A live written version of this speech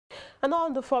And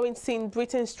on the foreign scene,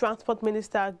 Britain's Transport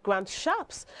Minister Grant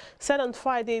Shapps said on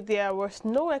Friday there was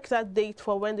no exact date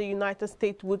for when the United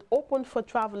States would open for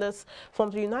travelers from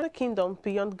the United Kingdom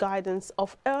beyond guidance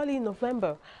of early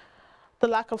November. The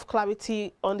lack of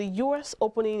clarity on the U.S.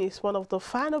 opening is one of the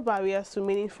final barriers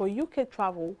remaining for UK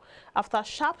travel after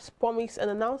Shapps promised an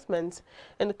announcement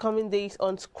in the coming days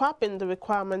on scrapping the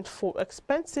requirement for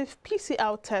expensive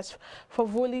PCR tests for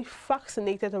fully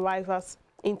vaccinated arrivals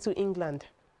into England.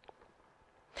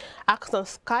 Asked on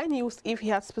Sky News if he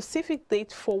had specific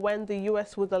date for when the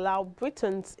U.S. would allow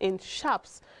Britons in,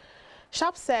 Shapps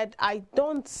said, "I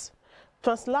don't.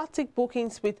 Transatlantic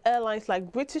bookings with airlines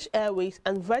like British Airways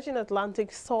and Virgin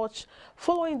Atlantic surged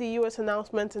following the U.S.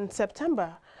 announcement in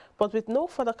September, but with no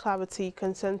further clarity,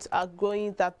 concerns are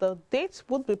growing that the dates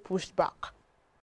would be pushed back."